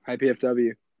Wayne.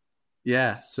 IPFW.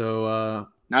 Yeah, so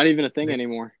Not even a thing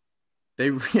anymore.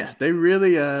 they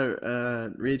really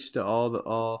reached to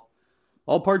all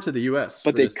parts of the U.S.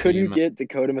 But for they this couldn't team. get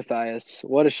Dakota Mathias.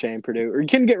 What a shame, Purdue. Or you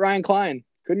couldn't get Ryan Klein.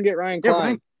 Couldn't get Ryan Yeah,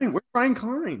 Klein. where's Ryan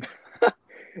Klein?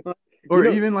 Or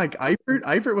even like Eifert.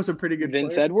 Eifert was a pretty good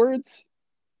Vince player. Edwards.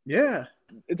 Yeah,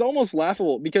 It's almost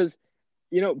laughable because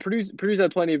Purdue's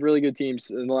had plenty of really good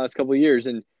teams in the last couple of years,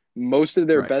 and most of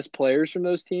their right, best players from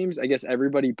those teams, I guess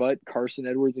everybody but Carson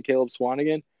Edwards and Caleb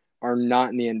Swanigan, are not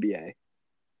in the NBA.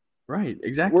 right,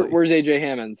 exactly. Where's AJ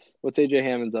Hammonds? What's AJ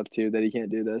Hammonds up to that he can't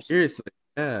do this? Seriously,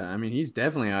 yeah. I mean, he's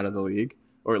definitely out of the league,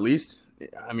 or at least,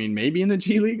 I mean, maybe in the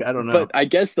G League. I don't know. But I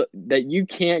guess that you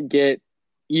can't get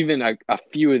even a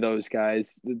few of those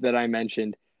guys that I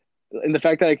mentioned. And the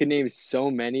fact that I could name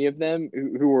so many of them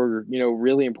who were,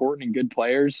 really important and good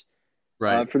players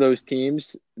Right. for those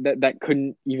teams that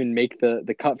couldn't even make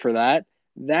the cut for that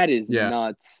is Yeah.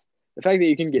 nuts. The fact that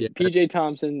you can Yeah. get PJ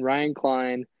Thompson, Ryan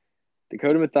Klein,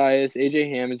 Dakota Mathias, AJ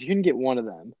Hammonds, you couldn't get one of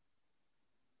them.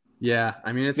 Yeah.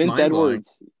 I mean, it's Vince mind-blowing.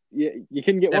 Edwards, you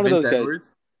couldn't get one Vince of those Edwards.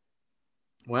 guys.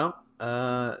 Well,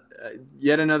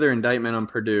 yet another indictment on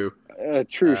Purdue. A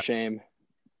true shame,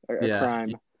 a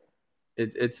crime.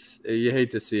 It's you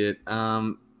hate to see it.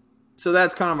 So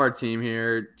that's kind of our team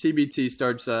here. TBT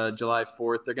starts July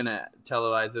 4th. They're gonna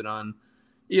televise it on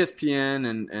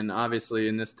ESPN, and obviously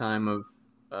in this time of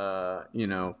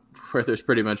where there's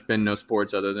pretty much been no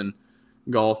sports other than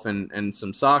golf and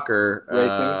some soccer.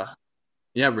 Racing.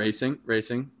 Yeah,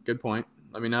 racing. Good point.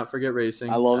 Let me not forget racing.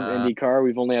 I love IndyCar.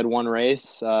 We've only had one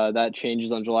race. That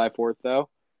changes on July 4th, though.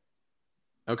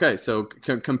 Okay, so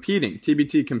competing,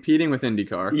 TBT competing with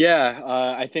IndyCar. Yeah,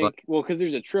 I think, because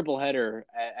there's a triple header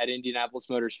at Indianapolis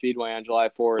Motor Speedway on July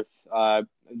 4th.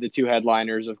 The two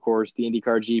headliners, of course, the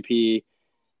IndyCar GP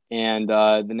and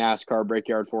the NASCAR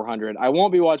Brickyard 400. I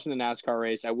won't be watching the NASCAR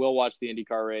race. I will watch the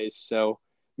IndyCar race. So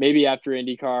maybe after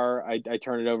IndyCar, I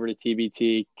turn it over to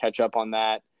TBT, catch up on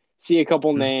that, see a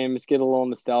couple names, get a little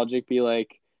nostalgic, be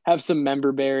like, have some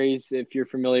member berries if you're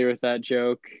familiar with that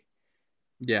joke.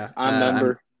 Yeah, I'm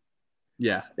member.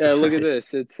 Yeah. Yeah, look at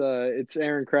this. It's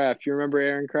Aaron Kraft. You remember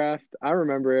Aaron Kraft? I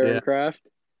remember Aaron Kraft.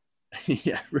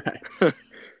 Yeah, right.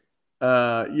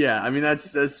 Yeah, I mean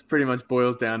that's pretty much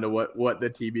boils down to what the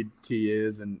TBT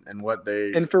is and what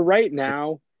they. And for right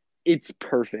now, it's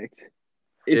perfect.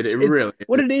 It really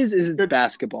what it is it's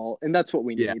basketball, and that's what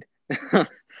we need.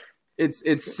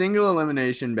 It's single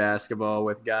elimination basketball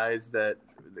with guys that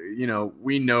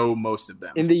we know most of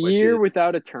them. In the year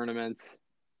without a tournament,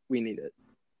 we need it.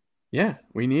 Yeah,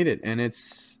 we need it, and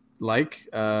it's like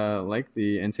the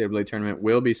NCAA tournament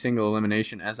will be single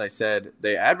elimination. As I said,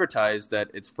 they advertised that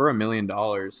it's for $1 million.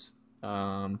 Actually,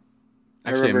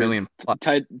 $1 million.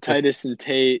 Titus and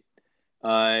Tate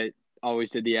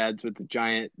always did the ads with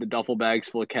the duffel bags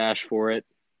full of cash for it.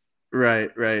 Right.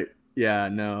 Yeah,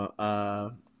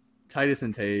 no. Titus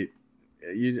and Tate,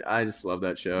 I just love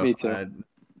that show. Me too.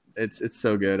 It's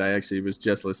so good. I actually was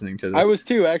just listening to I was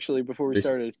too, actually, before we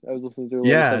started. I was listening to the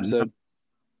latest episode. No,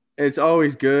 it's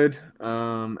always good.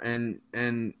 And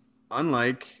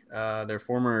unlike their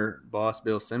former boss,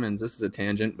 Bill Simmons, this is a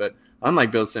tangent, but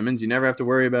unlike Bill Simmons, you never have to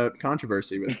worry about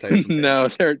controversy with Titus and Tate. No,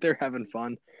 they're having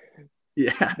fun.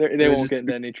 Yeah. They won't get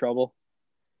into any trouble.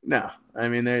 No. I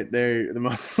mean, they're the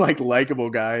most likable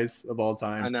guys of all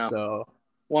time. I know. So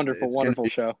wonderful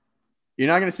show. You're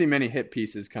not going to see many hit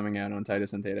pieces coming out on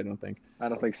Titus and Tate, I don't think. I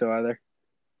don't think so either.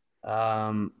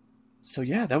 So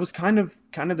yeah, that was kind of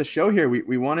the show here.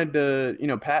 We wanted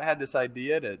to, Pat had this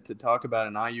idea to talk about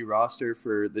an IU roster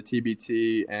for the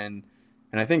TBT, and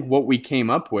I think what we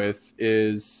came up with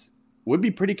would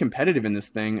be pretty competitive in this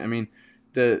thing. I mean,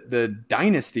 the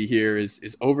dynasty here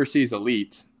is Overseas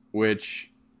Elite, which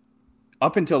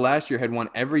up until last year had won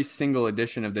every single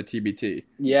edition of the TBT.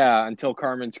 Yeah, until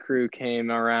Carmen's crew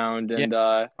came around and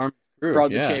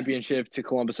brought the championship to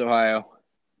Columbus, Ohio.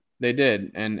 They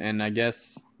did, and I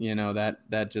guess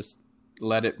that just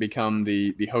let it become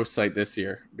the host site this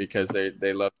year because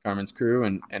they love Carmen's crew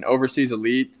and Overseas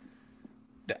Elite.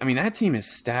 I mean, that team is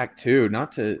stacked too.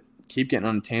 Not to keep getting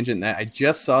on a tangent, that I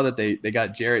just saw that they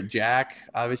got Jarrett Jack,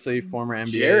 obviously former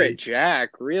NBA. Jarrett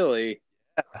Jack, really?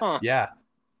 Huh. Yeah.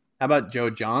 How about Joe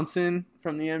Johnson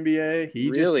from the NBA? He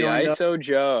really just joined ISO up.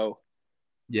 Joe.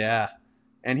 Yeah.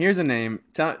 And here's a name.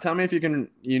 Tell me if you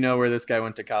can where this guy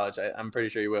went to college. I'm pretty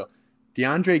sure you will.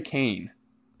 DeAndre Kane.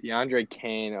 DeAndre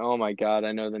Kane. Oh my God,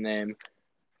 I know the name.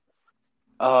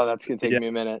 Oh, that's gonna take me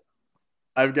a minute.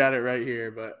 I've got it right here,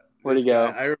 but where'd he go?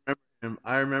 I remember him.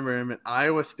 I remember him at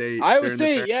Iowa State. Iowa during the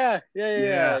State,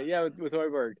 tournament. yeah, with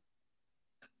Hoiberg.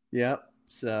 Yep.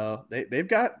 So they've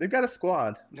got a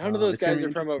squad. None of those It's gonna guys be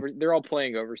are from interesting. they're all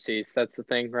playing overseas. That's the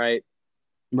thing, right?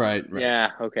 Right.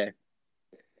 Yeah, okay.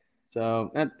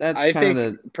 So that's I kind of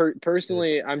think the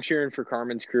personally, I'm cheering for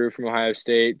Carmen's crew from Ohio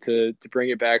State to bring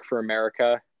it back for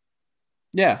America.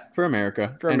 yeah, for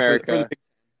America For and America.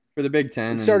 for the Big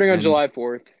Ten It's starting on and July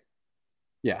 4th.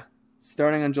 yeah,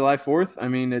 starting on July 4th. I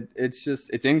mean,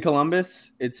 it's in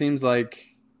Columbus. It seems like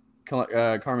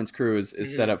Carmen's crew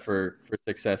is set up for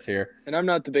success here. And I'm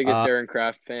not the biggest Uh, Aaron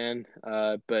Kraft fan,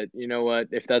 but you know what?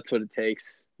 If that's what it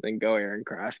takes, then go Aaron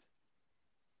Kraft.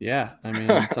 yeah, I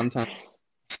mean, sometimes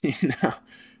you know,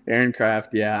 Aaron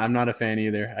Kraft. Yeah, I'm not a fan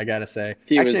either. I gotta say,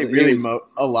 he actually, was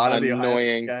a lot of the Ohio State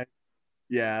annoying. guys.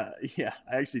 Yeah,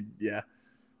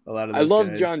 a lot of I those love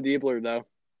guys. John Diebler though.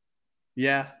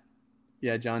 Yeah,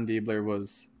 yeah, John Diebler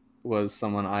was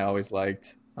someone I always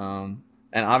liked.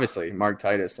 And obviously Mark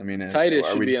Titus. I mean, Titus are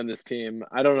should we? be on this team.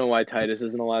 I don't know why Titus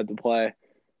isn't allowed to play.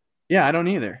 Yeah, I don't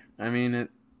either. I mean,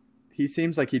 he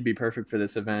seems like he'd be perfect for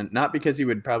this event. Not because he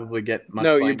would probably get much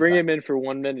No, you playing bring time. him in for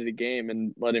 1 minute a game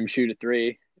and let him shoot a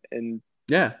three and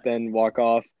Yeah, then walk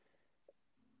off.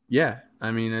 yeah.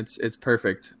 I mean, it's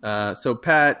perfect. So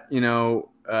Pat,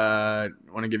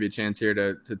 want to give you a chance here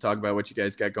to talk about what you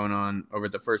guys got going on over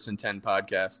at the First and 10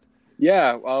 podcast.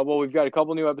 Yeah, well, we've got a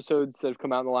couple new episodes that have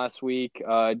come out in the last week.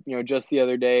 Just the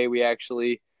other day, we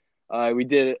actually we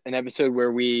did an episode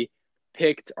where we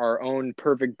picked our own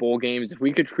perfect bowl games. If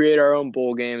we could create our own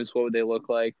bowl games, what would they look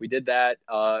like? We did that.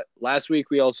 Last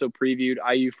week, we also previewed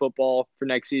IU football for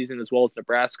next season as well as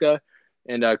Nebraska.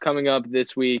 And coming up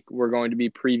this week, we're going to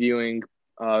be previewing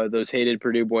those hated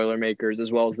Purdue Boilermakers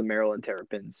as well as the Maryland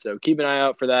Terrapins. So keep an eye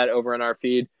out for that over on our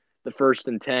feed. The First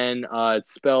and 10.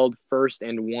 It's spelled First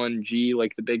and 1G,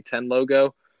 like the Big Ten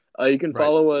logo. You can Right.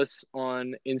 follow us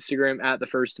on Instagram at the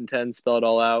First and 10, spell it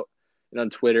all out, and on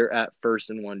Twitter at First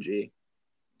and 1G.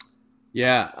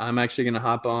 Yeah, I'm actually going to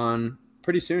hop on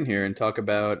pretty soon here and talk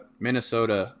about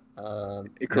Minnesota.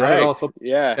 Correct. Not at all football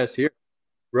Yeah. podcast here.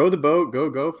 Row the boat, go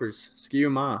Gophers, ski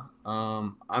ma.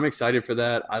 I'm excited for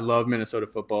that. I love Minnesota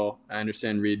football. I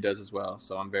understand Reed does as well,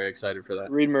 so I'm very excited for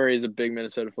that. Reed Murray is a big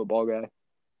Minnesota football guy.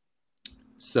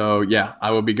 So yeah, I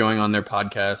will be going on their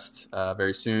podcast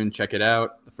very soon. Check it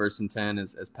out. The First and 10,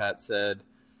 as Pat said,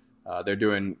 they're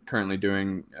currently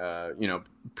doing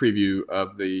preview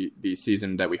of the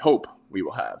season that we hope we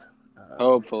will have.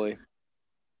 Hopefully.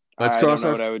 Let's I cross don't know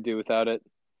our. what I would do without it.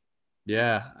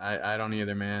 Yeah, I don't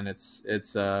either, man. It's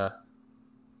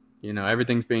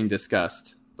everything's being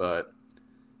discussed, but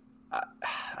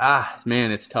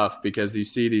man, it's tough because you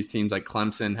see these teams like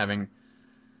Clemson having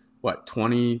what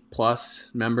 20 plus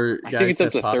member guys. I think it's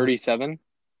up to positive. 37.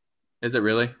 Is it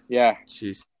really? Yeah.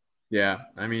 Jeez. Yeah.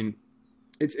 I mean,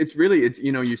 it's really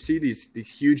you see these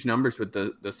huge numbers with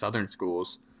the Southern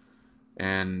schools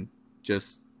and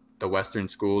just the Western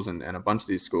schools and a bunch of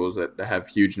these schools that have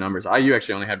huge numbers. IU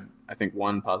actually only had, I think,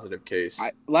 one positive case.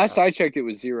 Last I checked, it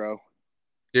was 0.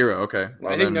 0. Okay.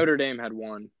 Well, I think Notre Dame had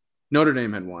 1. Notre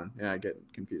Dame had 1. Yeah, I get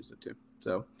confused with 2.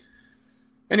 So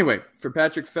anyway, for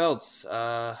Patrick Feltz,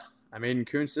 I'm Aiden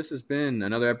Kuntz. This has been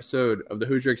another episode of the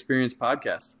Hoosier Experience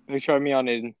podcast. Thanks for having me on,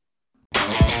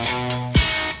 Aiden.